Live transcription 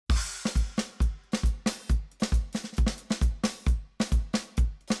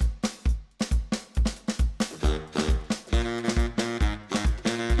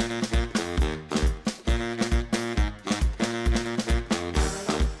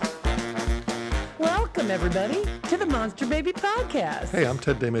Welcome, everybody, to the Monster Baby Podcast. Hey, I'm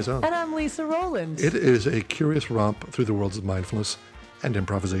Ted DesMaisons. And I'm Lisa Rowland. It is a curious romp through the worlds of mindfulness and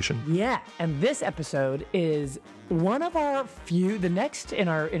improvisation. Yeah, and this episode is one of our few, the next in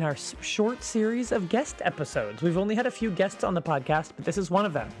our short series of guest episodes. We've only had a few guests on the podcast, but this is one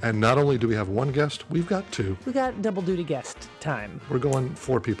of them. And not only do we have one guest, we've got two. We got double duty guest time. We're going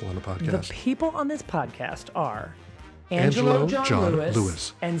 4 people on the podcast. The people on this podcast are Angelo John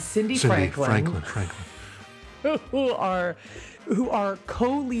Lewis and Cindy Franklin. who are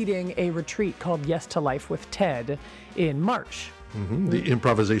co-leading a retreat called Yes to Life with Ted in March. Mm-hmm. The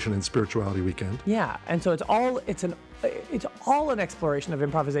Improvisation and Spirituality Weekend. Yeah, and so it's all an exploration of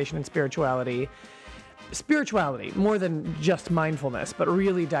improvisation and spirituality more than just mindfulness, but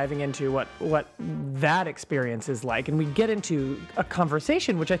really diving into what that experience is like. And we get into a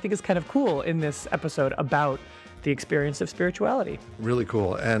conversation, which I think is kind of cool in this episode, about the experience of spirituality. Really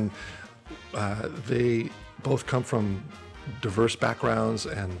cool. And they both come from diverse backgrounds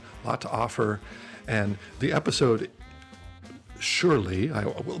and a lot to offer. And the episode, surely, I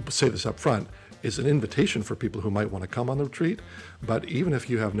will say this up front, is an invitation for people who might want to come on the retreat. But even if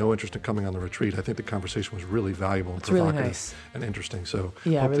you have no interest in coming on the retreat, I think the conversation was really valuable and provocative, really nice and interesting. So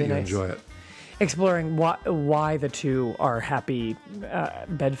yeah, hope really that you nice. enjoy it. Exploring why the two are happy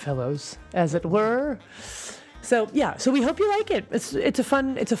bedfellows, as it were. So we hope you like it. It's a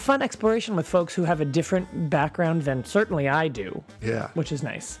fun exploration with folks who have a different background than certainly I do. Yeah, which is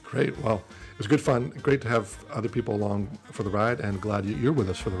nice. Great. Well, it was good fun. Great to have other people along for the ride, and glad you're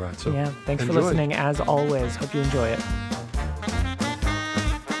with us for the ride. So yeah, thanks enjoy. for listening as always. Hope you enjoy it.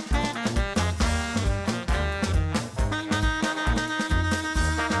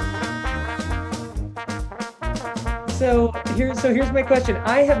 So here's my question.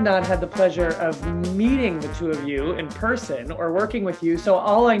 I have not had the pleasure of meeting the two of you in person or working with you. So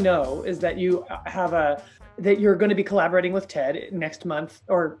all I know is that you have that you're going to be collaborating with Ted next month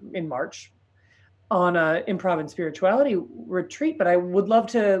or in March on a improv and spirituality retreat. But I would love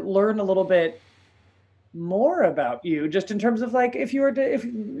to learn a little bit more about you, just in terms of like, if you were to,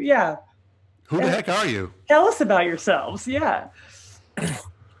 Who the heck are you? Tell us about yourselves. Yeah.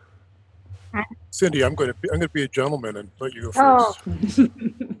 Cindy, I'm going to be a gentleman and let you go first. Oh,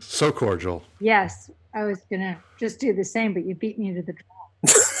 So cordial. yes. I was going to just do the same, but you beat me to the draw.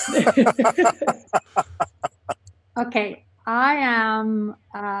 Okay. I am,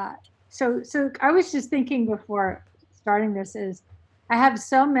 so I was just thinking before starting this is I have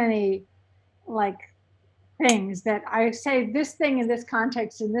so many like things that I say this thing in this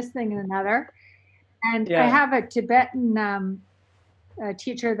context and this thing in another. And I have a Tibetan a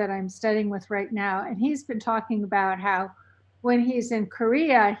teacher that I'm studying with right now, and he's been talking about how when he's in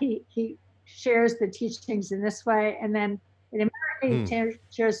Korea, he shares the teachings in this way, and then in America he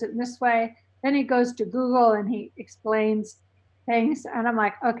shares it in this way. Then he goes to Google and he explains things, and I'm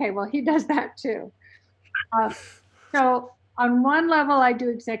like, okay, well, he does that too. So on one level, I do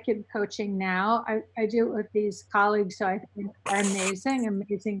executive coaching now. I do it with these colleagues, so I think are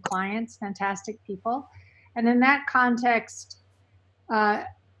amazing clients, fantastic people, and in that context,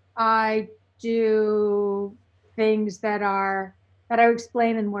 I do things that I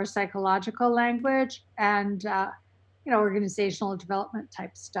explain in more psychological language and, organizational development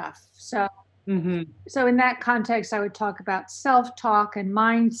type stuff. So, so in that context, I would talk about self-talk and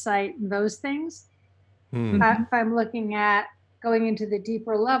mindset and those things. If I'm looking at going into the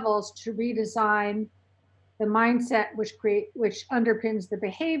deeper levels to redesign the mindset, which underpins the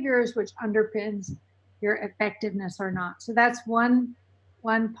behaviors, which underpins your effectiveness or not. So that's one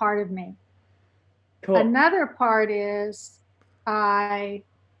part of me. Cool. Another part is I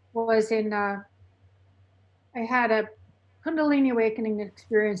had a Kundalini awakening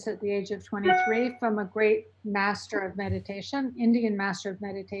experience at the age of 23 from a great master of meditation, Indian master of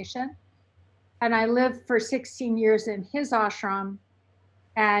meditation. And I lived for 16 years in his ashram,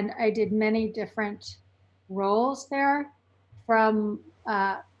 and I did many different roles there, from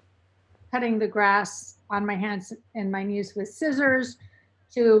cutting the grass on my hands and my knees with scissors,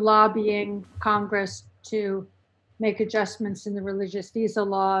 to lobbying Congress to make adjustments in the religious visa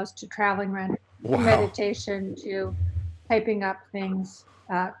laws, to traveling around meditation, to typing up things,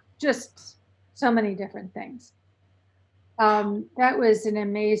 just so many different things. That was an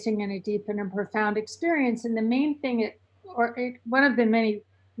amazing and a deep and a profound experience. And the main thing, one of the many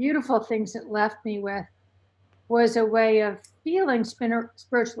beautiful things it left me with was a way of feeling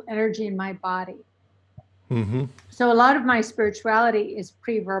spiritual energy in my body. Mm-hmm. So a lot of my spirituality is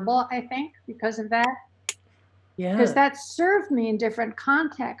pre-verbal, I think, because of that. Yeah. Because that served me in different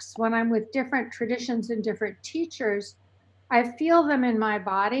contexts. When I'm with different traditions and different teachers, I feel them in my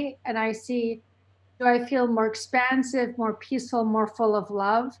body, and I see Do I feel more expansive, more peaceful, more full of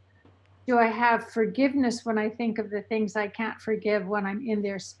love? Do I have forgiveness when I think of the things I can't forgive when I'm in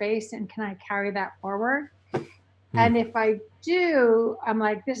their space? And can I carry that forward? And if I do, I'm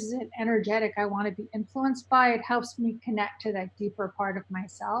like, this is an energetic I want to be influenced by. It helps me connect to that deeper part of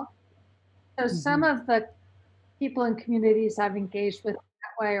myself. So some of the people and communities I've engaged with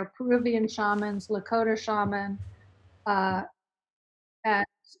that way are Peruvian shamans, Lakota shaman, and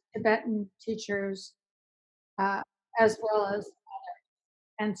Tibetan teachers, as well as others.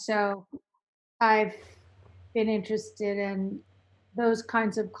 And so I've been interested in those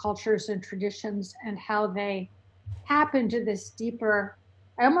kinds of cultures and traditions and how they tap into this deeper.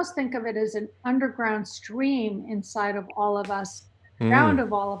 I almost think of it as an underground stream inside of all of us, around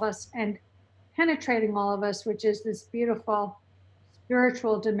of all of us, and penetrating all of us, which is this beautiful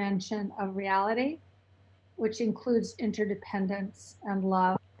spiritual dimension of reality, which includes interdependence and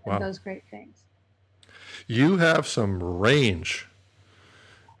love and those great things. You have some range.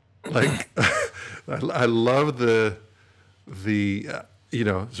 Like, I love the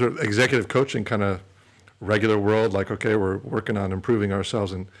sort of executive coaching kind of regular world. Like, okay, we're working on improving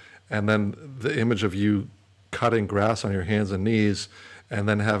ourselves, and then the image of you cutting grass on your hands and knees, and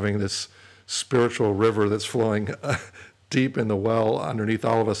then having this spiritual river that's flowing deep in the well underneath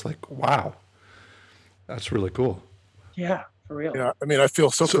all of us. Like, wow, that's really cool. Yeah, for real. Yeah, I mean, I feel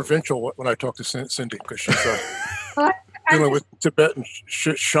so provincial when I talk to Cindy, because she's dealing with Tibetan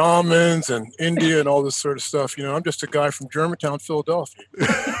shamans and India and all this sort of stuff. You know, I'm just a guy from Germantown, Philadelphia.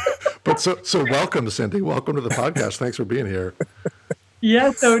 But so welcome, Cindy. Welcome to the podcast. Thanks for being here.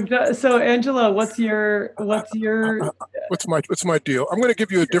 Yeah. So Angela, what's my deal? I'm going to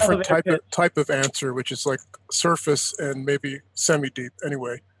give you a different type of answer, which is like surface and maybe semi-deep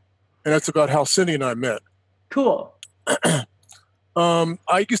anyway. And that's about how Cindy and I met. Cool.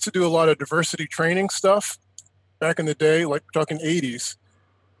 I used to do a lot of diversity training stuff back in the day, like we're talking 80s.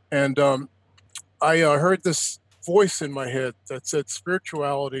 And I heard this voice in my head that said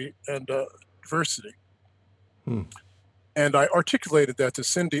spirituality and diversity. And I articulated that to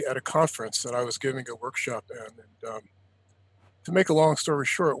Cindy at a conference that I was giving a workshop in. And to make a long story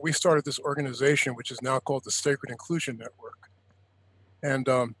short, we started this organization, which is now called the Sacred Inclusion Network.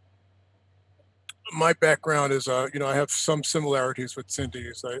 And my background is, I have some similarities with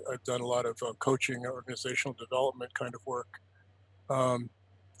Cindy's. I've done a lot of coaching, organizational development kind of work.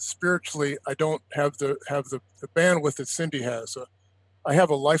 Spiritually, I don't have the bandwidth that Cindy has. I have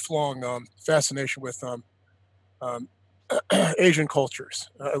a lifelong fascination with Asian cultures.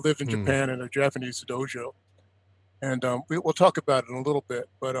 I lived in Japan in a Japanese dojo, and we'll talk about it in a little bit.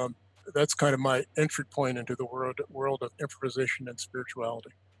 But that's kind of my entry point into the world of improvisation and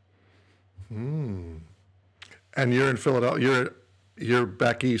spirituality. And you're in Philadelphia. You're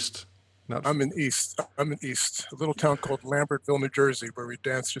back east. I'm in east. A little town called Lambertville, New Jersey, where we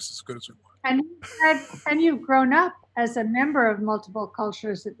dance just as good as we want. And you've grown up as a member of multiple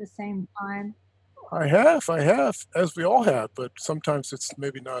cultures at the same time. I have, as we all have, but sometimes it's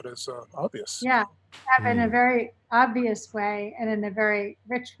maybe not as obvious. Yeah, have in a very obvious way and in a very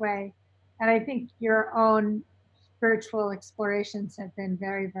rich way. And I think your own spiritual explorations have been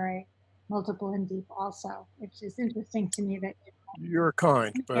very, very multiple and deep also, which is interesting to me that you're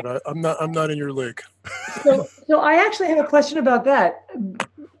kind, but I'm not in your league. So I actually have a question about that.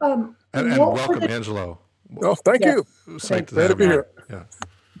 And welcome, Angelo. Oh, thank you. Glad to be here. Yeah.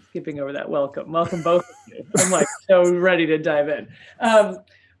 Skipping over that. Welcome both of you. I'm like so ready to dive in.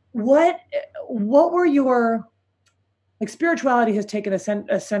 What were your spirituality has taken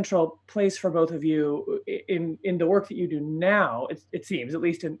a central place for both of you in the work that you do now, it seems, at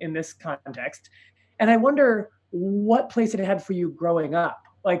least in this context. And I wonder what place it had for you growing up.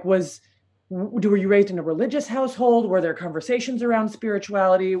 Like, were you raised in a religious household? Were there conversations around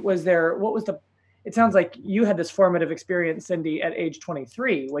spirituality? It sounds like you had this formative experience, Cindy, at age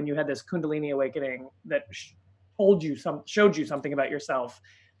 23, when you had this Kundalini awakening that showed you something about yourself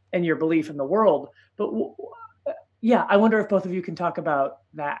and your belief in the world. But yeah, I wonder if both of you can talk about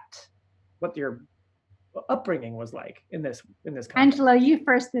that, what your upbringing was like in this context. Angelo, you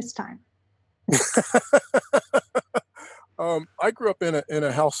first this time. I grew up in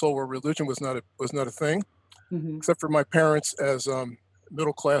a household where religion was not a thing, except for my parents as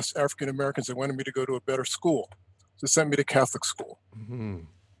middle class African Americans. They wanted me to go to a better school, so they sent me to Catholic school.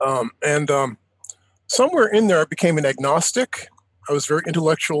 And somewhere in there, I became an agnostic. I was very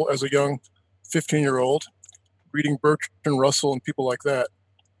intellectual as a young 15-year-old, reading Bertrand Russell and people like that.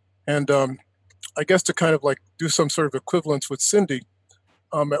 And I guess to kind of like do some sort of equivalence with Cindy,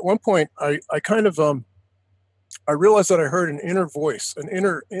 at one point I kind of I realized that I heard an inner voice, an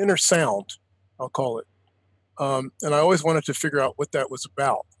inner sound. I'll call it. And I always wanted to figure out what that was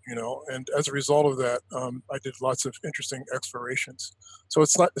about, and as a result of that, I did lots of interesting explorations. So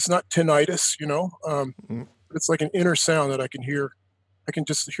it's not tinnitus, Mm. it's like an inner sound that I can hear. I can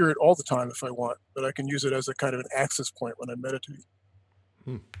just hear it all the time if I want, but I can use it as a kind of an access point when I meditate.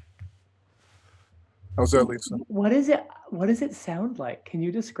 Hmm. How's that, Lisa? What does it sound like? Can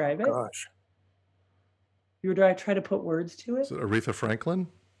you describe it? Gosh. You try to put words to it? Is it Aretha Franklin?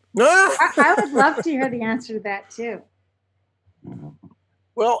 I would love to hear the answer to that too.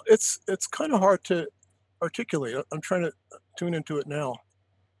 Well, it's kind of hard to articulate. I'm trying to tune into it now.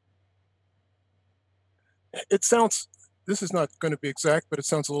 It sounds, this is not going to be exact, but it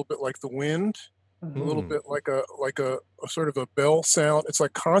sounds a little bit like the wind, a little bit like a sort of a bell sound. It's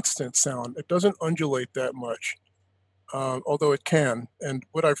like constant sound. It doesn't undulate that much, although it can. And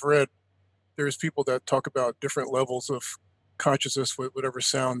what I've read, there's people that talk about different levels of consciousness with whatever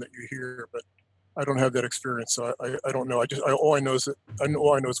sound that you hear, but I don't have that experience, so I don't know. All I know is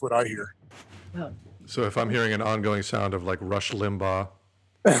what I hear. Oh. So if I'm hearing an ongoing sound of like Rush Limbaugh,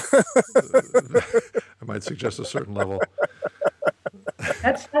 I might suggest a certain level.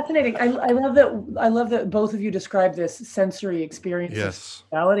 That's fascinating. I love that both of you describe this sensory experience of Yes.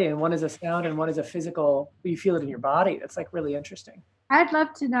 reality, and one is a sound and one is a physical, you feel it in your body. That's like really interesting. I'd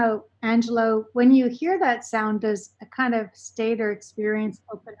love to know, Angelo, when you hear that sound, does a kind of state or experience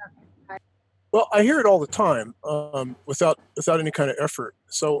open up? Well, I hear it all the time, without any kind of effort.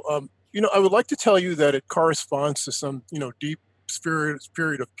 So, I would like to tell you that it corresponds to some, deep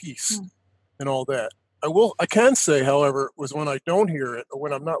spirit of peace and all that. I can say, however, was when I don't hear it or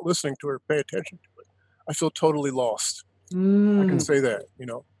when I'm not listening to it or pay attention to it, I feel totally lost. I can say that,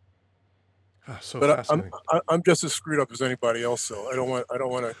 So but fascinating. I'm just as screwed up as anybody else. So I don't want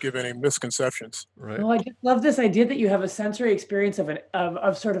to give any misconceptions. Right. Well, I just love this idea that you have a sensory experience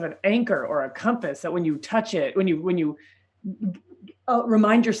of sort of an anchor or a compass, that when you touch it, when you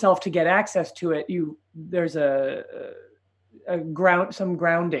remind yourself to get access to it, there's some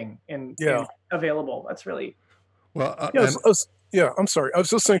grounding in available. That's really Well, I'm sorry. I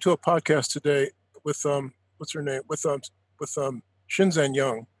was listening to a podcast today with what's her name, with Shinzen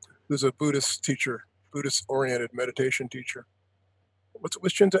Young, who's a Buddhist teacher, Buddhist-oriented meditation teacher. What's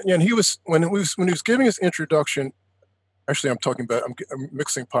Shinzen? Yeah, and he was when he was giving his introduction. Actually, I'm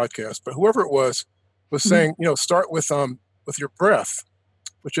mixing podcasts, but whoever it was saying, start with your breath,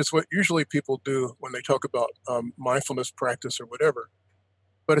 which is what usually people do when they talk about mindfulness practice or whatever.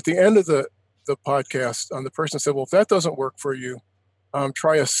 But at the end of the podcast, the person said, well, if that doesn't work for you,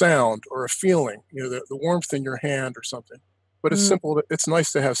 try a sound or a feeling, the warmth in your hand or something. But it's simple. It's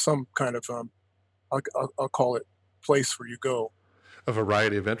nice to have some kind of, I'll call it, place where you go. A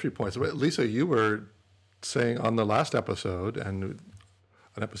variety of entry points. Lisa, you were saying on the last episode, and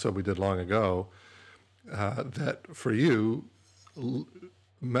an episode we did long ago, that for you,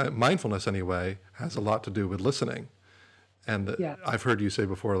 mindfulness anyway, has a lot to do with listening. And I've heard you say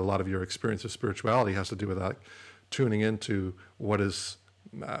before, a lot of your experience of spirituality has to do with like tuning into what is,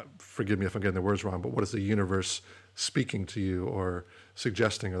 forgive me if I'm getting the words wrong, but what is the universe speaking to you or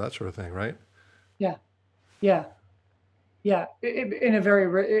suggesting or that sort of thing, right? Yeah. In a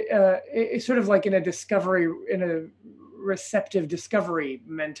very, it's sort of like in a receptive discovery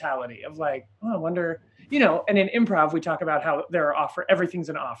mentality of like, oh, I wonder, and in improv, we talk about how everything's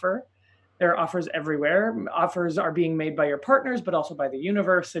an offer. There are offers everywhere. Offers are being made by your partners, but also by the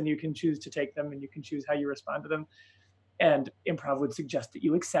universe, and you can choose to take them and you can choose how you respond to them. And improv would suggest that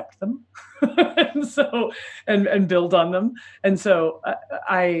you accept them and build on them. And so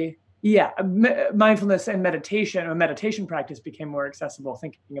mindfulness and meditation practice became more accessible,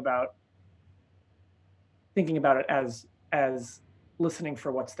 thinking about it as listening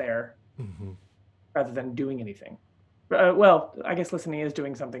for what's there rather than doing anything. Well, I guess listening is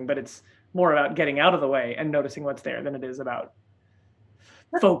doing something, but it's more about getting out of the way and noticing what's there than it is about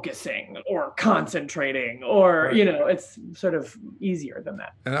focusing or concentrating or, right. It's sort of easier than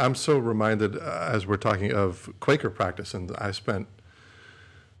that. And I'm so reminded as we're talking of Quaker practice, and I spent,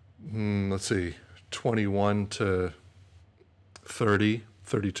 21 to 30,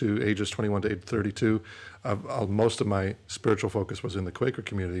 32, ages 21 to age 32. Most of my spiritual focus was in the Quaker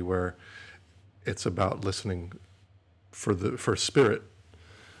community, where it's about listening for spirit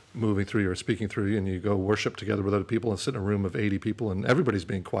moving through you or speaking through you, and you go worship together with other people and sit in a room of 80 people and everybody's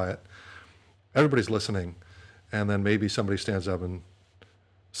being quiet. Everybody's listening. And then maybe somebody stands up and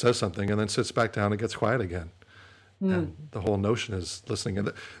says something and then sits back down and gets quiet again. And the whole notion is listening,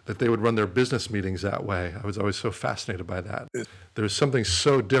 and that they would run their business meetings that way. I was always so fascinated by that. There's something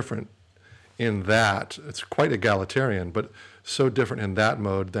so different in that. It's quite egalitarian, but so different in that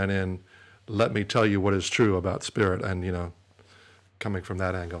mode than in let me tell you what is true about spirit, and coming from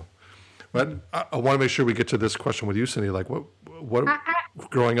that angle. But I want to make sure we get to this question with you, Cindy. Like, what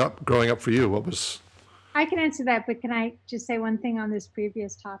growing up for you, what was? I can answer that, but can I just say one thing on this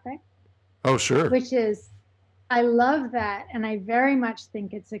previous topic? Oh, sure. Which is, I love that, and I very much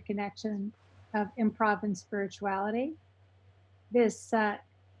think it's a connection of improv and spirituality. This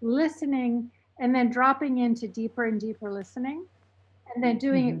listening and then dropping into deeper and deeper listening, and then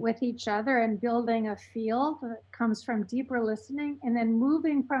doing it with each other and building a field that comes from deeper listening, and then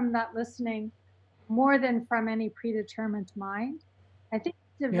moving from that listening more than from any predetermined mind. I think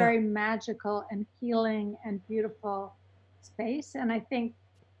it's a very magical and healing and beautiful space. And I think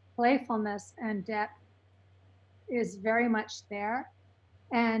playfulness and depth is very much there.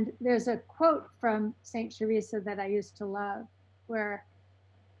 And there's a quote from St. Teresa that I used to love, where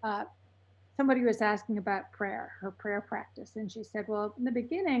somebody was asking about prayer, her prayer practice. And she said, well, in the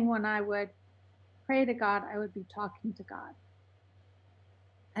beginning, when I would pray to God, I would be talking to God.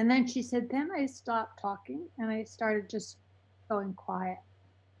 And then she said, then I stopped talking and I started just going quiet.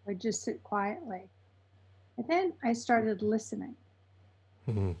 I just sit quietly. And then I started listening.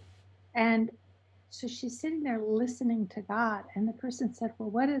 Mm-hmm. And so she's sitting there listening to God. And the person said, well,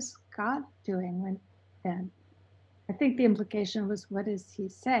 what is God doing then? I think the implication was, what does he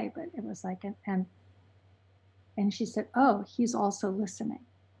say? But it was like, and she said, oh, he's also listening.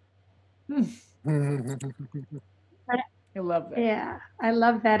 I love that. Yeah, I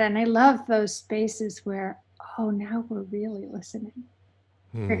love that. And I love those spaces where, oh, now we're really listening.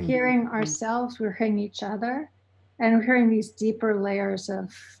 We're hearing ourselves, we're hearing each other, and we're hearing these deeper layers of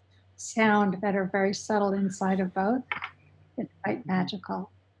sound that are very subtle inside of both. It's quite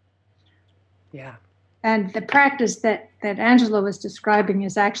magical. Yeah. And the practice that Angela was describing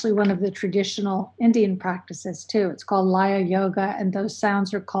is actually one of the traditional Indian practices too. It's called Laya Yoga, and those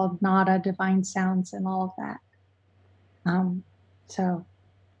sounds are called nada, divine sounds, and all of that. So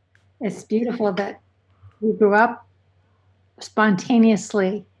it's beautiful that we grew up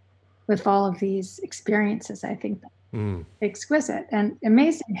spontaneously with all of these experiences. I think exquisite and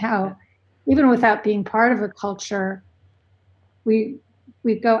amazing how, even without being part of a culture, we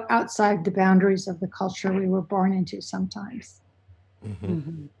go outside the boundaries of the culture we were born into sometimes. Mm-hmm.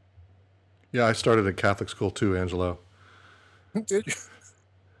 Mm-hmm. Yeah, I started at Catholic school too, Angelo. Did you?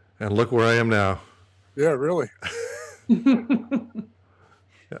 And look where I am now. Yeah, really.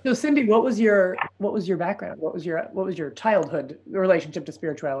 So Cindy, what was your background? What was your childhood relationship to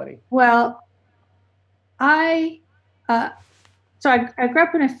spirituality? Well, I grew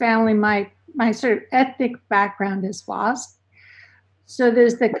up in a family. My sort of ethnic background is WASP. So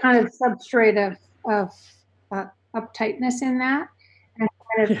there's the kind of substrate of uptightness in that, and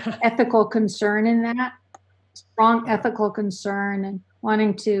kind of ethical concern in that, strong ethical concern and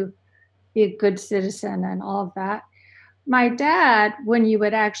wanting to be a good citizen and all of that. My dad, when you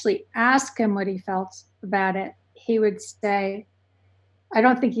would actually ask him what he felt about it, he would say, I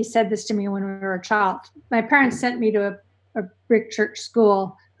don't think he said this to me when we were a child. My parents sent me to a brick church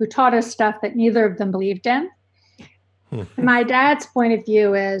school who taught us stuff that neither of them believed in. My dad's point of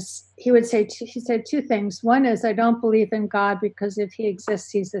view is, he said two things. One is, I don't believe in God because if he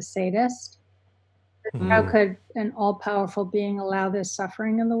exists, he's a sadist. How could an all-powerful being allow this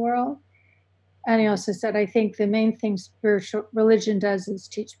suffering in the world? And he also said, I think the main thing spiritual religion does is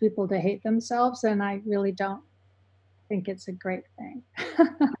teach people to hate themselves. And I really don't think it's a great thing.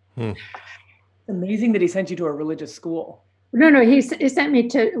 It's amazing that he sent you to a religious school. No, he sent me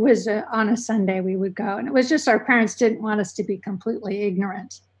to, it was on a Sunday we would go. And it was just our parents didn't want us to be completely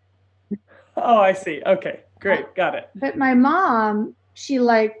ignorant. Oh, I see. Okay, great. Got it. But my mom, she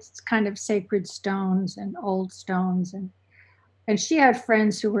liked kind of sacred stones and old stones. And she had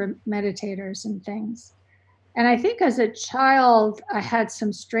friends who were meditators and things. And I think as a child, I had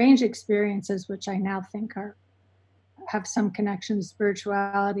some strange experiences, which I now think have some connection to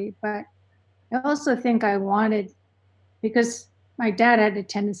spirituality. But I also think I wanted, because my dad had a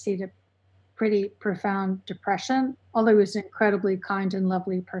tendency to pretty profound depression, although he was an incredibly kind and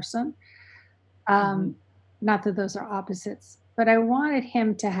lovely person. Not that those are opposites, but I wanted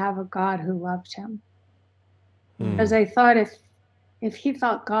him to have a God who loved him. Because I thought if he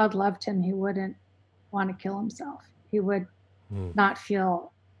felt God loved him, he wouldn't want to kill himself. He would not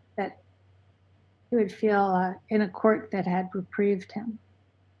feel that, he would feel in a court that had reprieved him.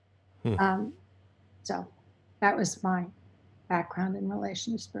 So that was my background in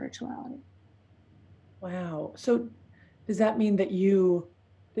relation to spirituality. Wow. So does that mean that you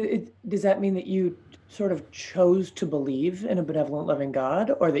sort of chose to believe in a benevolent, loving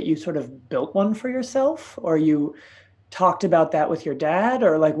God, or that you sort of built one for yourself, or you talked about that with your dad,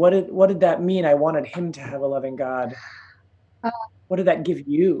 or like, what did that mean? I wanted him to have a loving God. What did that give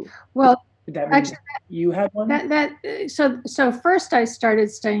you? Well, did that mean actually, you had one? So first I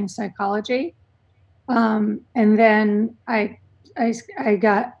started studying psychology, and then I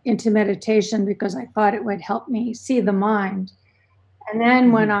got into meditation because I thought it would help me see the mind. And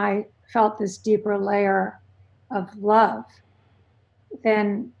then when I felt this deeper layer of love,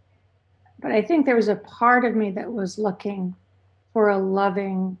 but I think there was a part of me that was looking for a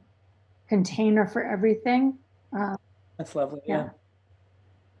loving container for everything. That's lovely. Yeah.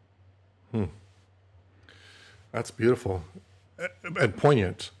 That's beautiful and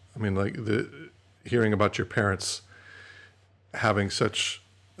poignant. I mean, like hearing about your parents having such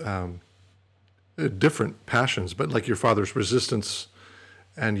different passions, but like your father's resistance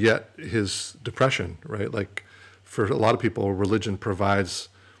and yet his depression, right? Like for a lot of people, religion provides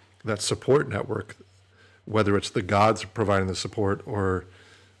that support network, whether it's the gods providing the support or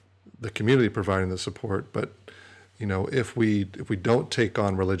the community providing the support. But if we don't take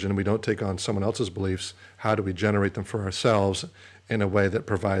on religion and we don't take on someone else's beliefs, how do we generate them for ourselves in a way that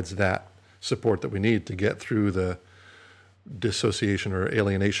provides that support that we need to get through the dissociation or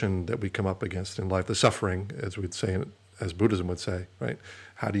alienation that we come up against in life, the suffering, as we'd say, as Buddhism would say, right?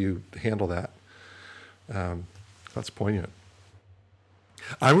 How do you handle that? That's poignant.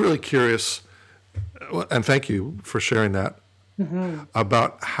 I'm really curious, and thank you for sharing that,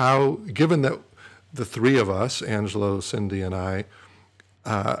 about how, given that the three of us, Angelo, Cindy, and I,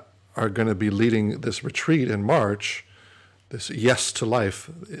 are going to be leading this retreat in March, this Yes to Life,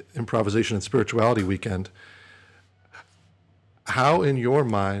 Improvisation and Spirituality weekend, how in your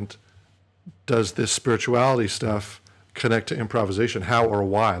mind does this spirituality stuff connect to improvisation? How or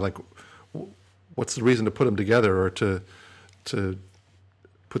why? Like, what's the reason to put them together, or to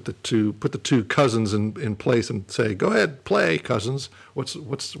put the two cousins in place and say, "Go ahead, play, cousins"?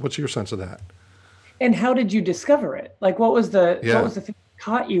 What's your sense of that? And how did you discover it? Like, what was the thing that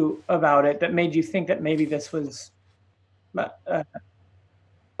caught you about it that made you think that maybe this was? Well,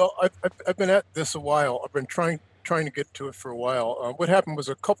 I've been at this a while. I've been trying to get to it for a while. What happened was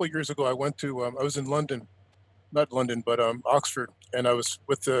a couple of years ago, I went to I was in London, not London, but Oxford, and I was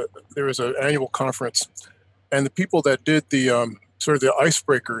with there was an annual conference, and the people that did the sort of the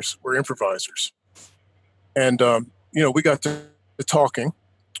icebreakers were improvisers, and we got to talking,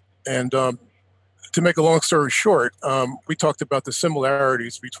 and to make a long story short, we talked about the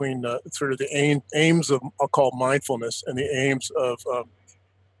similarities between sort of the aims of, I'll call, mindfulness and the aims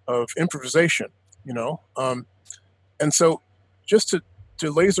of improvisation, and so just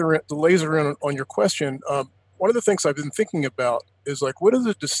to laser in on your question, one of the things I've been thinking about is, like, what is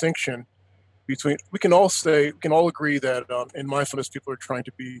the distinction between, we can all agree that in mindfulness people are trying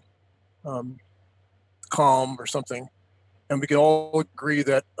to be calm or something, and we can all agree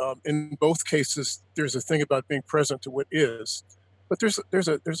that in both cases there's a thing about being present to what is, but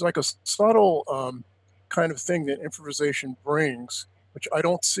there's like a subtle kind of thing that improvisation brings, which I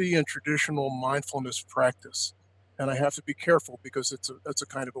don't see in traditional mindfulness practice, and I have to be careful because it's a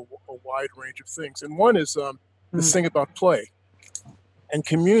kind of a wide range of things. And one is this thing about play and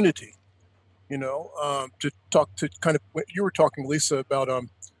community. To talk to kind of, you were talking, Lisa, about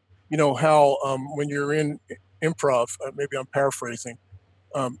how when you're in improv, maybe I'm paraphrasing,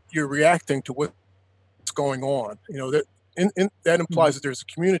 you're reacting to what's going on. That implies that there's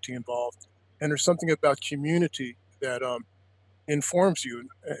a community involved, and there's something about community that informs you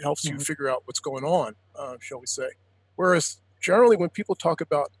and helps you figure out what's going on, shall we say. Whereas generally when people talk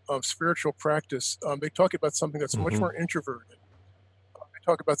about spiritual practice, they talk about something that's much more introverted. They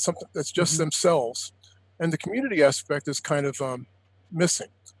talk about something that's just themselves, and the community aspect is kind of missing.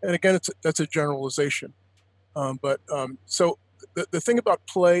 And again, that's a generalization. So the thing about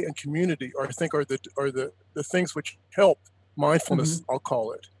play and community, I think, are the things which help mindfulness. I'll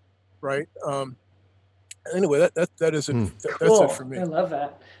call it, right? Anyway, that is it. Cool. That's it for me. I love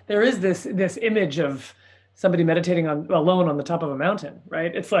that. There is this image of somebody meditating alone on the top of a mountain,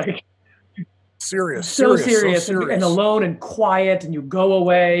 right? It's like serious and alone and quiet, and you go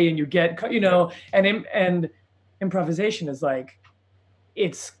away and you get, and improvisation is like,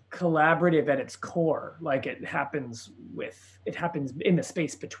 it's collaborative at its core. Like it happens in the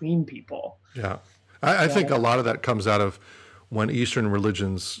space between people. Yeah. I think a lot of that comes out of when Eastern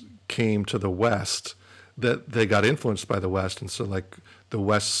religions came to the West, that they got influenced by the West. And so like the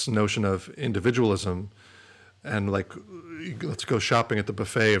West's notion of individualism and like, let's go shopping at the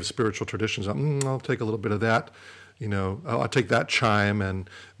buffet of spiritual traditions. I'll take a little bit of that, I'll take that chime and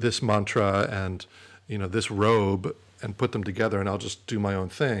this mantra and, this robe and put them together, and I'll just do my own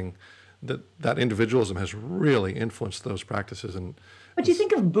thing. that individualism has really influenced those practices. And but you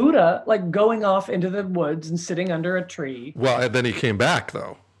think of Buddha like going off into the woods and sitting under a tree. Well, and then he came back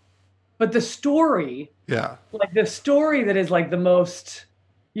though. But the story, like the story that is like the most,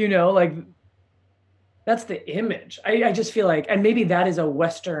 like that's the image. I just feel like, and maybe that is a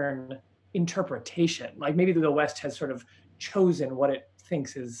Western interpretation. Like maybe the West has sort of chosen what it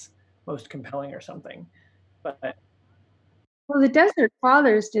thinks is most compelling or something. But well, the Desert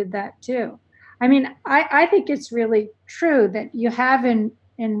Fathers did that too. I mean, I think it's really true that you have in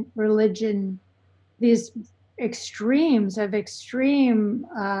religion these extremes of extreme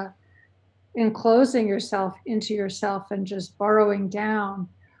enclosing yourself into yourself and just burrowing down.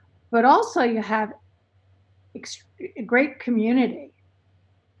 But also you have a great community.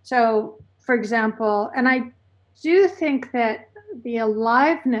 So, for example, and I do think that the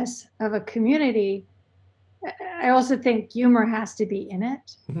aliveness of a community, I also think humor has to be in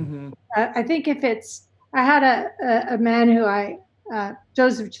it. Mm-hmm. I think if it's, I had a man who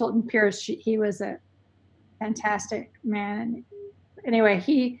Joseph Chilton Pierce, he was a fantastic man. And anyway,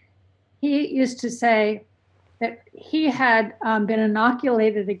 he used to say that he had been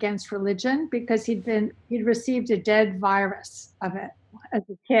inoculated against religion because he'd received a dead virus of it as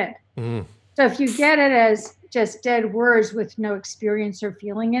a kid. Mm. So if you get it as just dead words with no experience or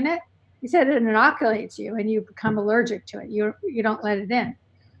feeling in it, he said it inoculates you and you become allergic to it. You don't let it in.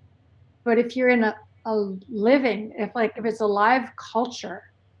 But if you're in a living, if it's a live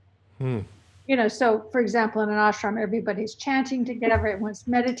culture, so for example, in an ashram, everybody's chanting together, everyone's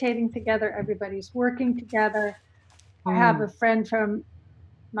meditating together, everybody's working together. I have a friend from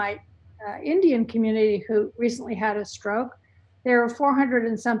my Indian community who recently had a stroke. There were 400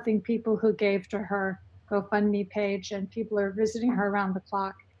 and something people who gave to her GoFundMe page, and people are visiting her around the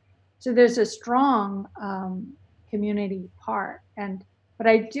clock. So there's a strong community part. But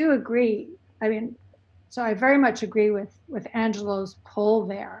I do agree. I mean, so I very much agree with Angelo's pull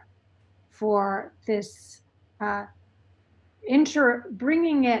there for this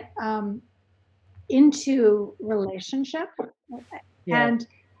bringing it into relationship,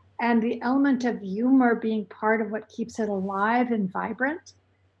 and the element of humor being part of what keeps it alive and vibrant.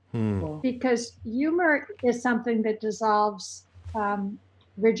 Because humor is something that dissolves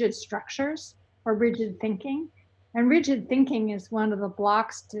rigid structures or rigid thinking. And rigid thinking is one of the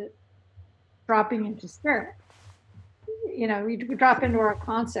blocks to dropping into spirit. We drop into our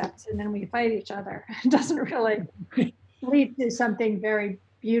concepts and then we fight each other. It doesn't really lead to something very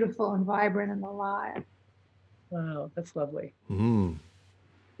beautiful and vibrant and alive. Wow, that's lovely.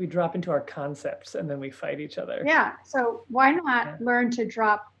 We drop into our concepts and then we fight each other. Yeah, so why not learn to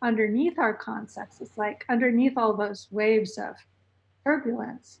drop underneath our concepts? It's like underneath all those waves of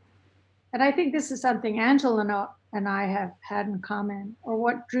turbulence. And I think this is something Angelo and I have had in common, or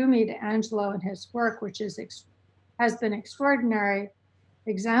what drew me to Angelo and his work, which has been extraordinary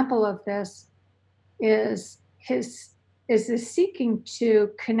example of this, is this seeking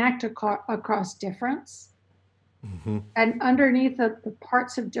to connect across difference. And underneath the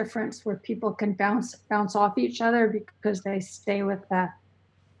parts of difference where people can bounce off each other because they stay with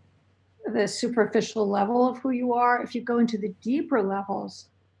the superficial level of who you are. If you go into the deeper levels,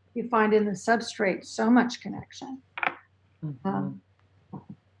 you find in the substrate so much connection. And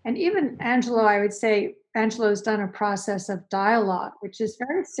even Angelo, I would say, Angelo's done a process of dialogue, which is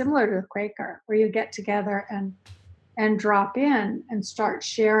very similar to the Quaker, where you get together and drop in and start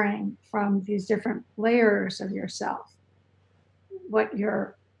sharing from these different layers of yourself. What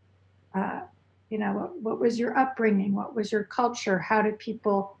your, what was your upbringing? What was your culture? How did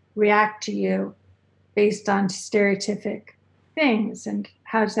people react to you based on stereotypic things? And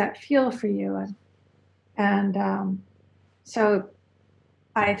how does that feel for you? So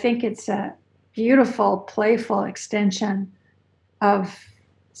I think it's a beautiful, playful extension of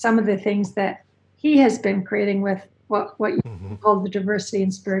some of the things that he has been creating with what you call the Diversity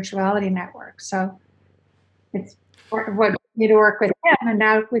and Spirituality Network. So it's what me to work with him and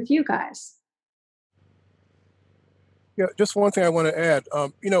now with you guys. Yeah, just one thing I want to add.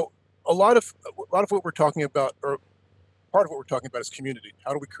 A lot of what we're talking about, or part of what we're talking about, is community.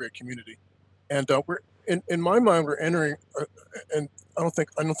 How do we create community? And we're in my mind, we're entering, and I don't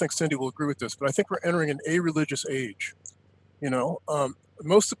think Cindy will agree with this, but I think we're entering an a-religious age.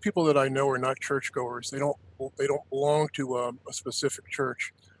 Most of the people that I know are not churchgoers. They don't belong to a specific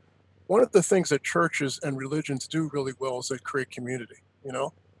church. One of the things that churches and religions do really well is they create community.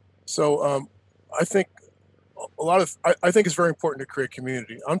 So I think I think it's very important to create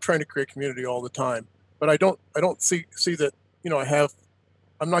community. I'm trying to create community all the time, but I don't see that.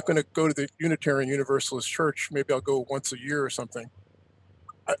 I'm not going to go to the Unitarian Universalist Church. Maybe I'll go once a year or something.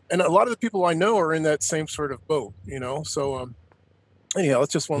 and a lot of the people I know are in that same sort of boat, So anyhow,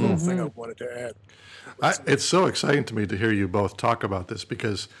 that's just one little thing I wanted to add. It's so exciting to me to hear you both talk about this,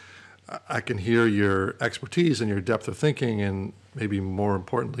 because I can hear your expertise and your depth of thinking, and maybe more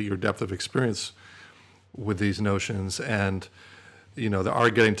importantly, your depth of experience with these notions. And, our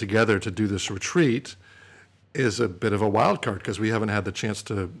getting together to do this retreat is a bit of a wild card, because we haven't had the chance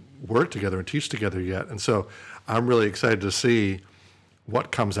to work together and teach together yet. And so I'm really excited to see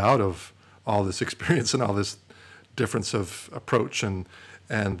what comes out of all this experience and all this difference of approach, and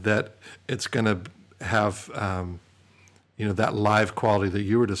that it's going to have, that live quality that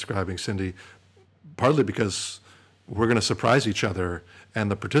you were describing, Cindy, partly because we're going to surprise each other,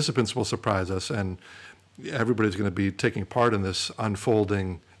 and the participants will surprise us, and everybody's going to be taking part in this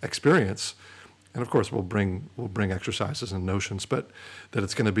unfolding experience. And of course, we'll bring exercises and notions, but that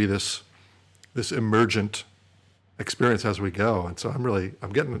it's going to be this emergent experience as we go. And so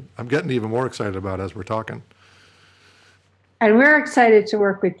I'm getting even more excited about it as we're talking. And we're excited to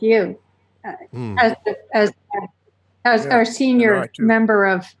work with you as our senior member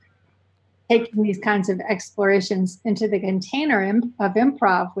of taking these kinds of explorations into the container of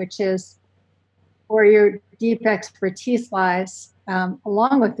improv, which is where your deep expertise lies,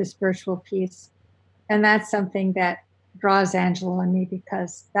 along with the spiritual piece. And that's something that draws Angela and me,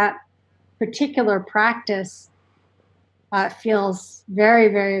 because that particular practice feels very,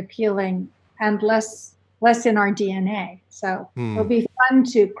 very appealing and less in our DNA. So it'll be fun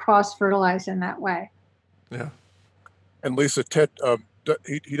to cross-fertilize in that way. Yeah. And Lisa, Ted,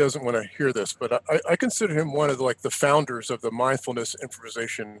 he doesn't want to hear this, but I consider him one of the founders of the mindfulness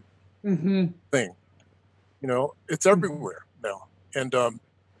improvisation thing. It's everywhere now. And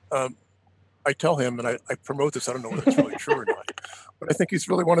I tell him, and I promote this, I don't know whether it's really true or not, but I think he's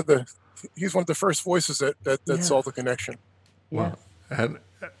really one of the first voices that saw the connection. Well, and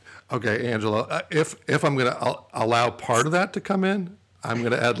okay, Angela, if I'm going to allow part of that to come in, I'm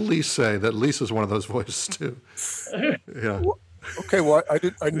going to at least say that Lisa's one of those voices too. Yeah. Okay. Well,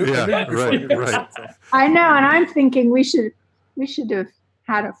 I knew. Yeah. Right. I know, and I'm thinking we should have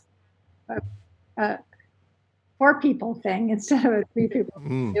had a 4 people thing instead of a 3 people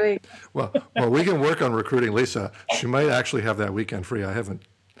doing. Well, we can work on recruiting Lisa. She might actually have that weekend free. We haven't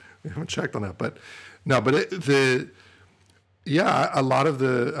checked on that, but no. But a lot of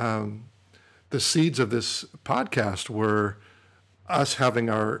the seeds of this podcast were us having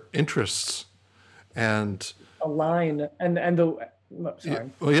our interests and align and the sorry.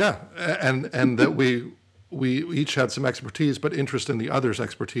 Well, yeah, and that we each had some expertise, but interest in the other's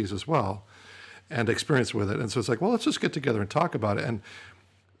expertise as well, and experience with it. And so it's like, well, let's just get together and talk about it. And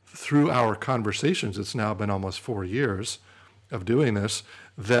through our conversations, it's now been almost 4 years of doing this,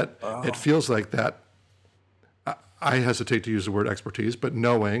 that it feels like that. I hesitate to use the word expertise, but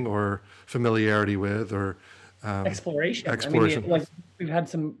knowing or familiarity with or exploration. I mean, we've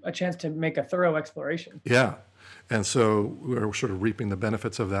had a chance to make a thorough exploration. Yeah. And so we're sort of reaping the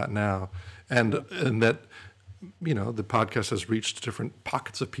benefits of that now. And that, the podcast has reached different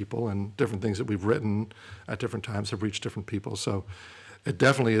pockets of people, and different things that we've written at different times have reached different people. So it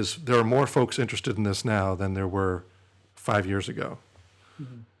definitely is. There are more folks interested in this now than there were 5 years ago.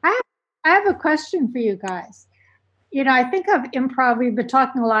 I have a question for you guys. I think of improv, we've been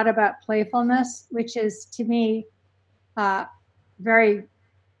talking a lot about playfulness, which is, to me,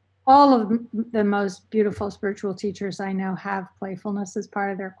 all of the most beautiful spiritual teachers I know have playfulness as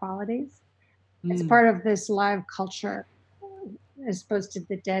part of their qualities. It's part of this live culture, as opposed to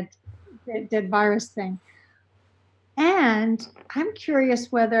the dead virus thing. And I'm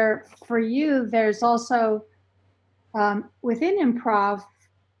curious whether for you, there's also, within improv,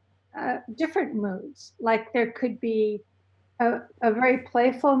 different moods. Like there could be a very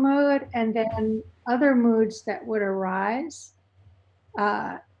playful mood, and then other moods that would arise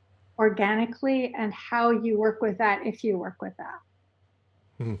organically, and how you work with that, if you work with that.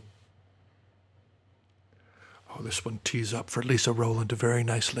 Oh, this one tees up for Lisa Rowland very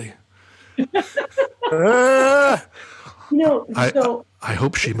nicely. So I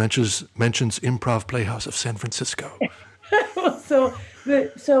hope she mentions Improv Playhouse of San Francisco. So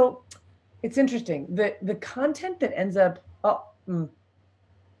it's interesting. The content that ends up,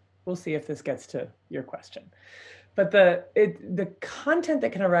 we'll see if this gets to your question. But the content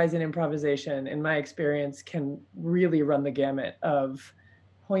that can arise in improvisation, in my experience, can really run the gamut of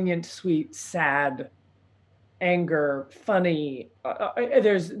poignant, sweet, sad, anger, funny.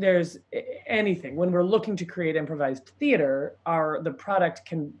 There's anything. When we're looking to create improvised theater, the product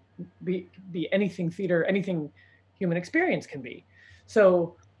can be anything theater, anything human experience can be.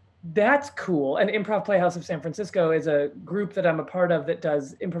 So that's cool. And Improv Playhouse of San Francisco is a group that I'm a part of that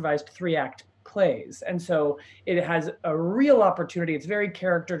does improvised 3-act plays. And so it has a real opportunity. It's very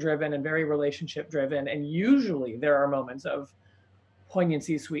character driven and very relationship driven. And usually there are moments of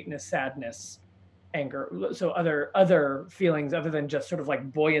poignancy, sweetness, sadness, anger. So other feelings other than just sort of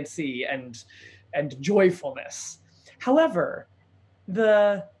like buoyancy and joyfulness. However,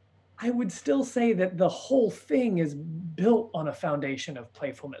 I would still say that the whole thing is built on a foundation of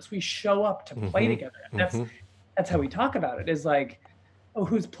playfulness. We show up to play together. And that's how we talk about it, is like, oh,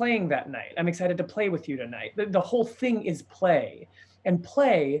 who's playing that night? I'm excited to play with you tonight. The whole thing is play, and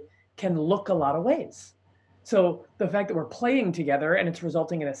play can look a lot of ways. So the fact that we're playing together and it's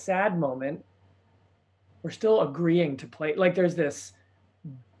resulting in a sad moment, we're still agreeing to play. Like there's this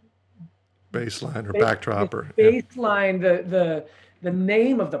baseline or backdrop or baseline, the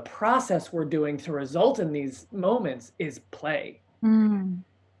name of the process we're doing to result in these moments is play.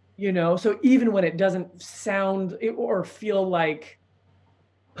 You know, so even when it doesn't sound or feel like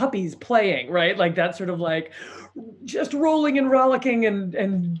puppies playing, right? Like that sort of like just rolling and rollicking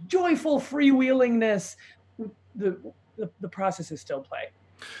and joyful freewheelingness, the process is still play.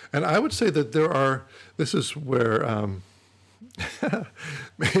 And I would say that this is where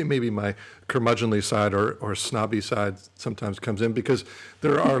maybe my curmudgeonly side or snobby side sometimes comes in, because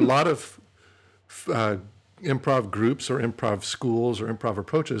there are a lot of improv groups or improv schools or improv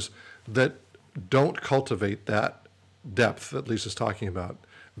approaches that don't cultivate that depth that Lisa's talking about.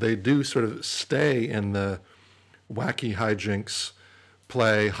 They do sort of stay in the wacky hijinks,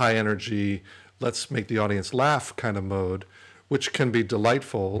 play, high energy, let's make the audience laugh kind of mode, which can be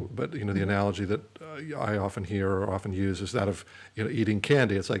delightful. But, you know, the analogy that I often hear or often use is that of, you know, eating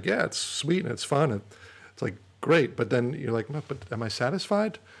candy. It's like, yeah, it's sweet and it's fun. It's like, great. But then you're like, no, but am I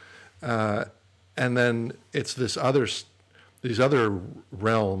satisfied? And then it's these other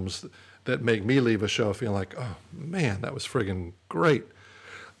realms that make me leave a show feeling like, oh, man, that was friggin' great.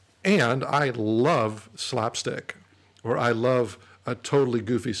 And I love slapstick, or I love a totally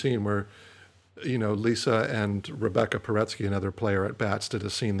goofy scene where, you know, Lisa and Rebecca Paretsky, another player at Bats, did a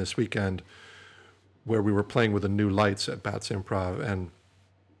scene this weekend where we were playing with the new lights at Bats Improv, and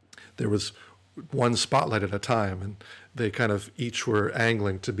there was one spotlight at a time, and they kind of each were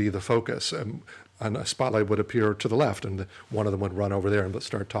angling to be the focus, and a spotlight would appear to the left, and one of them would run over there and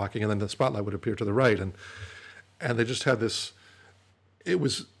start talking, and then the spotlight would appear to the right, and they just had this.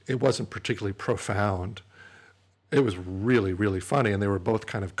 It wasn't particularly profound. It was really, really funny, and they were both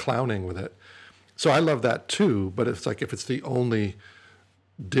kind of clowning with it. So I love that too, but it's like if it's the only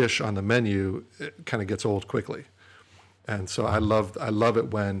dish on the menu, it kind of gets old quickly. And so I love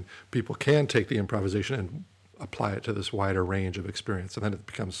it when people can take the improvisation and apply it to this wider range of experience, and then it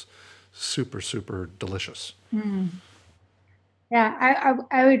becomes super, super delicious.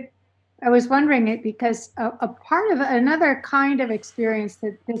 Yeah, I was wondering it because a part of another kind of experience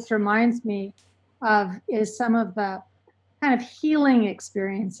that this reminds me of is some of the kind of healing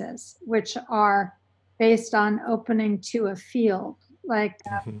experiences, which are based on opening to a field, like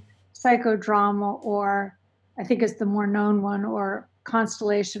psychodrama, or I think it's the more known one, or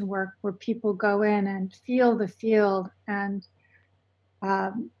constellation work, where people go in and feel the field. And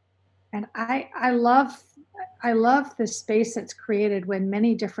I love the space that's created when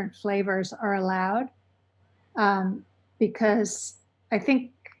many different flavors are allowed, because I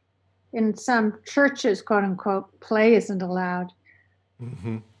think in some churches, quote unquote, play isn't allowed.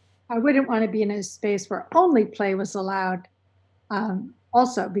 I wouldn't want to be in a space where only play was allowed,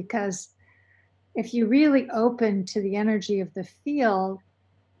 also, because if you really open to the energy of the field,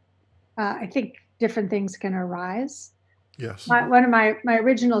 I think different things can arise. Yes. One of my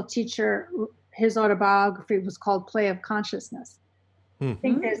original teacher, his autobiography was called Play of Consciousness. I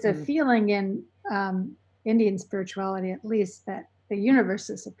think there's a feeling in Indian spirituality, at least, that the universe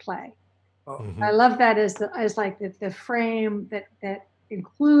is a play. I love that as like the frame that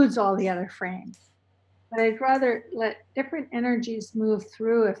includes all the other frames. But I'd rather let different energies move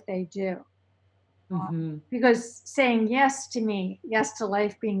through if they do. Because saying yes to me, yes to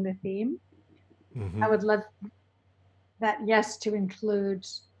life being the theme, I would love that yes to include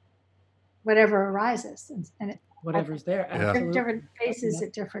whatever arises, and whatever's there. Different faces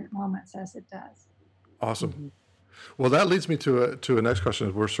at different moments as it does. Awesome. Well, that leads me to a next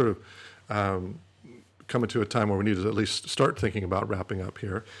question. We're sort of coming to a time where we need to at least start thinking about wrapping up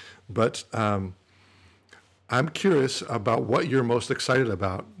here. But I'm curious about what you're most excited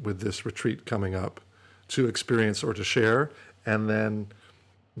about with this retreat coming up to experience or to share, and then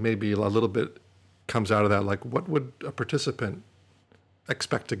maybe a little bit comes out of that, like what would a participant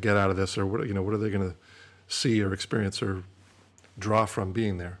expect to get out of this, or what are they going to see or experience or draw from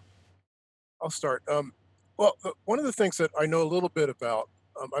being there? I'll start. Well, one of the things that I know a little bit about,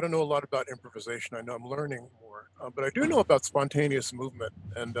 I don't know a lot about improvisation. I know I'm learning more, but I do know about spontaneous movement,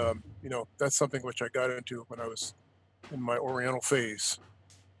 and that's something which I got into when I was in my Oriental phase.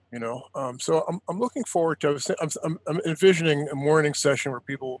 So I'm looking forward to. I'm envisioning a morning session where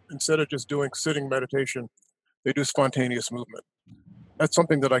people, instead of just doing sitting meditation, they do spontaneous movement. That's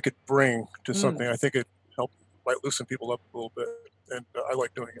something that I could bring to something. I think it might loosen people up a little bit, and I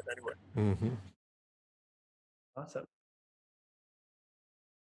like doing it anyway. Mm-hmm. Awesome.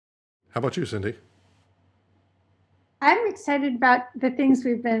 How about you, Cindy? I'm excited about the things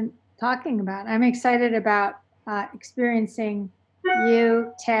we've been talking about. I'm excited about experiencing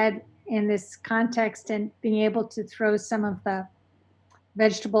you, Ted, in this context and being able to throw some of the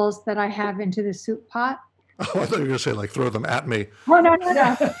vegetables that I have into the soup pot. Oh, I thought you were going to say, like, throw them at me. Oh, no.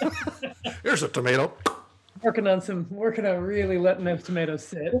 Here's a tomato. Working on really letting those tomatoes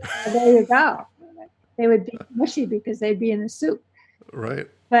sit. There you go. They would be mushy because they'd be in the soup. Right.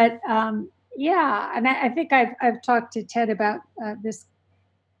 But yeah, and I think I've talked to Ted about this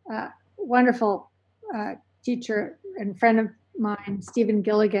wonderful teacher and friend of mine, Stephen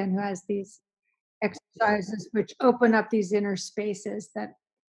Gilligan, who has these exercises which open up these inner spaces that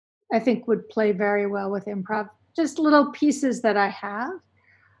I think would play very well with improv. Just little pieces that I have.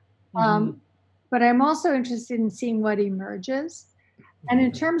 But I'm also interested in seeing what emerges. And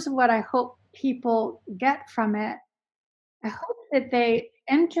in terms of what I hope people get from it, I hope that they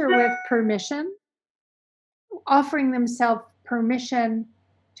enter with permission, offering themselves permission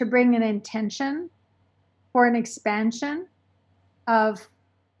to bring an intention for an expansion of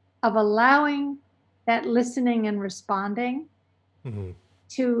allowing that listening and responding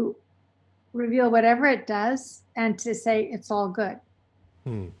to reveal whatever it does and to say it's all good.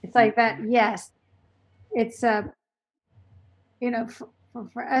 It's like that. Yes, it's for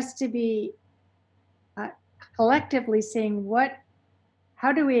us to be collectively seeing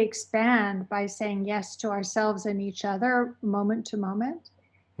how do we expand by saying yes to ourselves and each other moment to moment.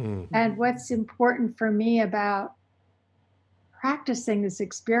 And what's important for me about practicing this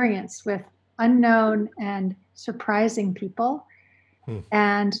experience with unknown and surprising people,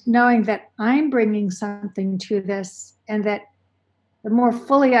 and knowing that I'm bringing something to this, and that the more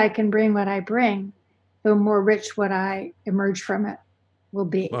fully I can bring what I bring, the more rich what I emerge from it will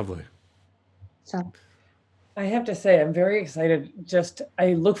be. Lovely. So I have to say, I'm very excited.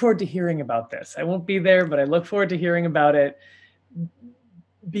 I look forward to hearing about this. I won't be there, but I look forward to hearing about it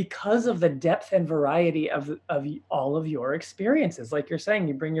because of the depth and variety of all of your experiences. Like you're saying,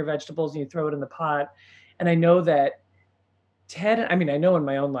 you bring your vegetables and you throw it in the pot. And I know that Ted, I know in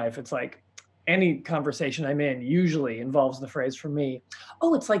my own life, it's like any conversation I'm in usually involves the phrase for me,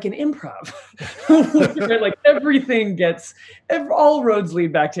 oh, it's like an improv. Like all roads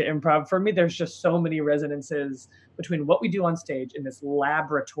lead back to improv. For me, there's just so many resonances between what we do on stage in this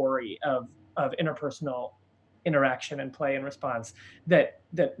laboratory of interpersonal interaction and play and response that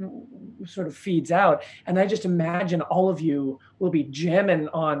sort of feeds out. And I just imagine all of you will be jamming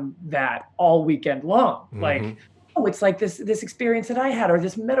on that all weekend long. Like, oh, it's like this experience that I had, or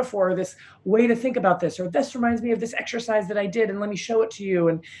this metaphor, or this way to think about this, or this reminds me of this exercise that I did, and let me show it to you.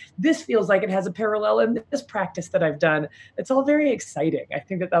 And this feels like it has a parallel in this practice that I've done. It's all very exciting. I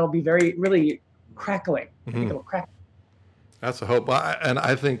think that'll be really crackling. I think it'll crack. That's a hope. And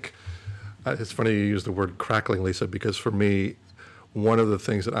I think it's funny you use the word crackling, Lisa, because for me, one of the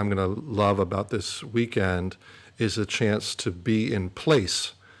things that I'm going to love about this weekend is a chance to be in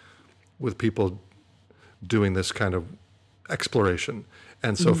place with people doing this kind of exploration.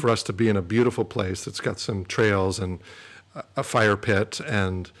 And so for us to be in a beautiful place that's got some trails and a fire pit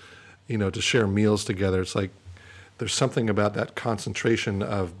and, to share meals together, it's like there's something about that concentration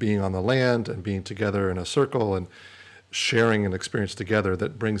of being on the land and being together in a circle and sharing an experience together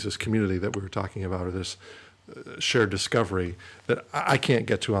that brings this community that we were talking about, or this shared discovery that I can't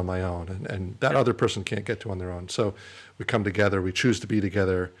get to on my own, and that other person can't get to on their own. So we come together, we choose to be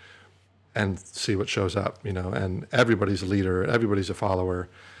together, and see what shows up, and everybody's a leader, everybody's a follower,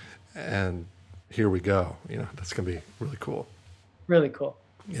 and here we go. That's going to be really cool. Really cool.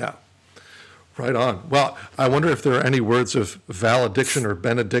 Yeah. Right on. Well, I wonder if there are any words of valediction or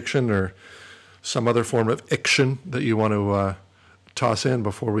benediction or some other form of iction that you want to toss in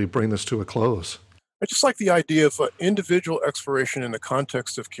before we bring this to a close. I just like the idea of individual exploration in the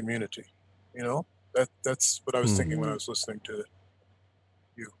context of community. That's what I was thinking when I was listening to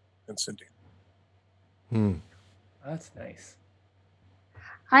you and Cindy. That's nice.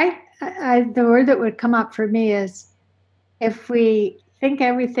 The word that would come up for me is, if we think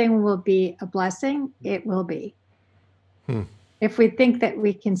everything will be a blessing, it will be. if we think that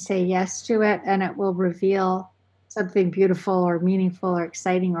we can say yes to it and it will reveal something beautiful or meaningful or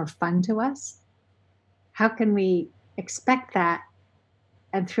exciting or fun to us, how can we expect that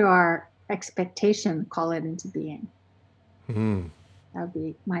and through our expectation call it into being? That would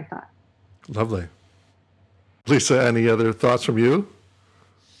be my thought. Lovely. Lisa, any other thoughts from you?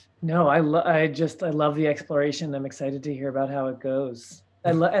 No, I love the exploration. I'm excited to hear about how it goes.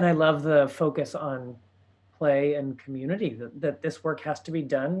 I love the focus on play and community, that this work has to be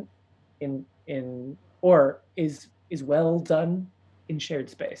done or is well done in shared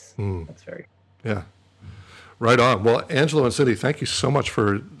space. That's very Yeah. Right on. Well, Angelo and Cindy, thank you so much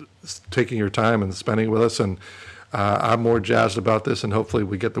for taking your time and spending it with us. And I'm more jazzed about this, and hopefully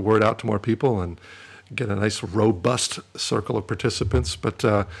we get the word out to more people and get a nice robust circle of participants. But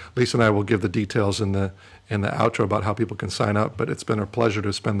Lisa and I will give the details in the outro about how people can sign up. But it's been a pleasure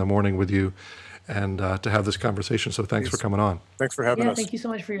to spend the morning with you and to have this conversation. So thanks for coming on. Thanks for having us. Thank you so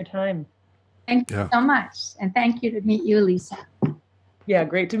much for your time. Thank you so much. And thank you to meet you, Lisa. Yeah,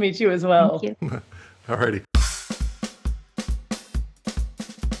 great to meet you as well. Thank you. All righty.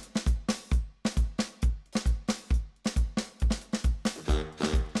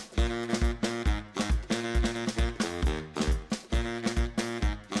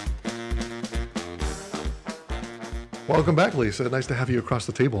 Welcome back, Lisa. Nice to have you across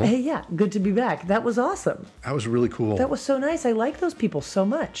the table. Hey, yeah, good to be back. That was awesome. That was really cool. That was so nice. I like those people so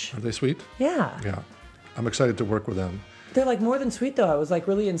much. Are they sweet? Yeah. Yeah. I'm excited to work with them. They're like more than sweet, though. I was like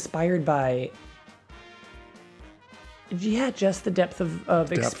really inspired by, just the depth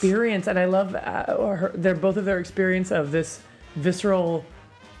of experience. And I love both of their experience of this visceral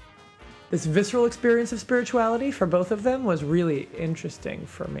experience of spirituality for both of them was really interesting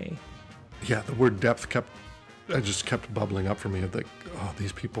for me. Yeah, the word depth just kept bubbling up for me of like, oh,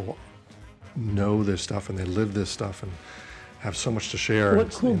 these people know this stuff and they live this stuff and have so much to share.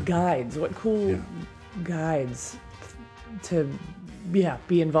 What cool guides to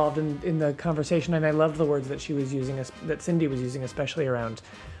be involved in the conversation. And I love the words that she was using, that Cindy was using, especially around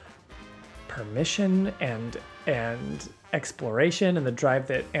permission and exploration, and the drive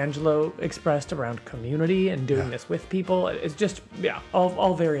that Angelo expressed around community and doing this with people. It's just,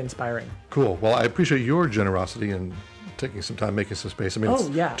 all very inspiring. Cool. Well, I appreciate your generosity in taking some time, making some space. I mean, it's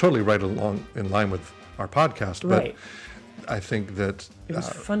totally right along in line with our podcast, but I think that it was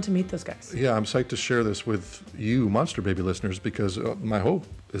fun to meet those guys. Yeah, I'm psyched to share this with you, Monster Baby listeners, because my hope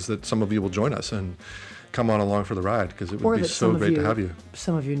is that some of you will join us and come on along for the ride, because it would be so great to have you.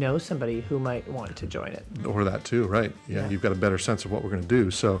 Some of you know somebody who might want to join it. Or that too, right? Yeah, you've got a better sense of what we're going to do.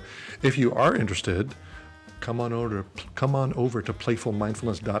 So if you are interested, come on over to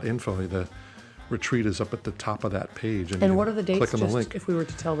playfulmindfulness.info. The retreat is up at the top of that page. And what are the dates, click on the link. If we were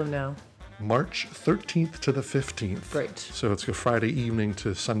to tell them now? March 13th to the 15th. Great. So it's a Friday evening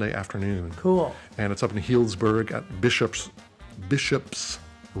to Sunday afternoon. Cool. And it's up in Healdsburg at Bishop's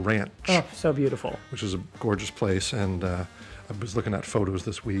Ranch. Oh, so beautiful. Which is a gorgeous place. And I was looking at photos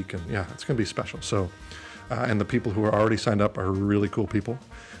this week, and it's going to be special. So, and the people who are already signed up are really cool people.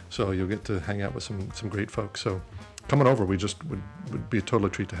 So you'll get to hang out with some great folks. So come on over. We just would be a total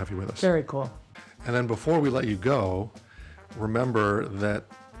treat to have you with us. Very cool. And then before we let you go, remember that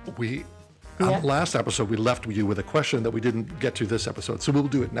last episode, we left you with a question that we didn't get to this episode. So we'll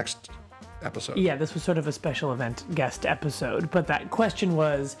do it next episode. Yeah, this was sort of a special event guest episode, but that question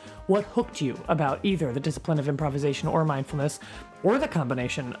was, what hooked you about either the discipline of improvisation or mindfulness, or the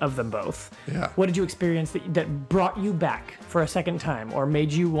combination of them both? Yeah. What did you experience that brought you back for a second time or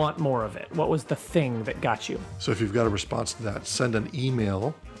made you want more of it? What was the thing that got you? So if you've got a response to that, send an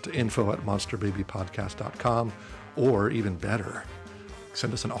email to info@monsterbabypodcast.com, or even better,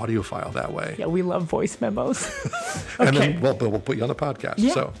 send us an audio file that way. Yeah, we love voice memos. Okay. And then we'll put you on the podcast.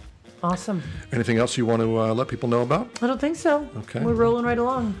 Yeah. So. Awesome. Anything else you want to let people know about? I don't think so. Okay. We're rolling right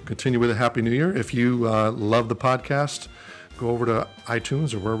along. Continue with a Happy New Year. If you love the podcast, go over to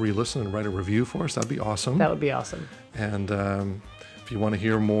iTunes or wherever you listen and write a review for us. That'd be awesome. That would be awesome. And if you want to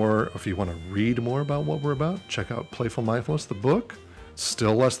hear more, if you want to read more about what we're about, check out Playful Mindfulness, the book. It's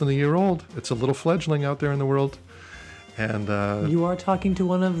still less than a year old. It's a little fledgling out there in the world. And you are talking to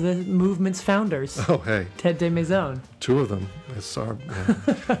one of the movement's founders. Oh, hey. Ted DeMaison. Two of them. So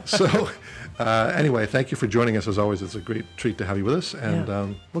anyway, thank you for joining us. As always, it's a great treat to have you with us.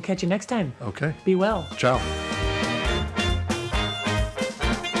 And we'll catch you next time. Okay. Be well. Ciao.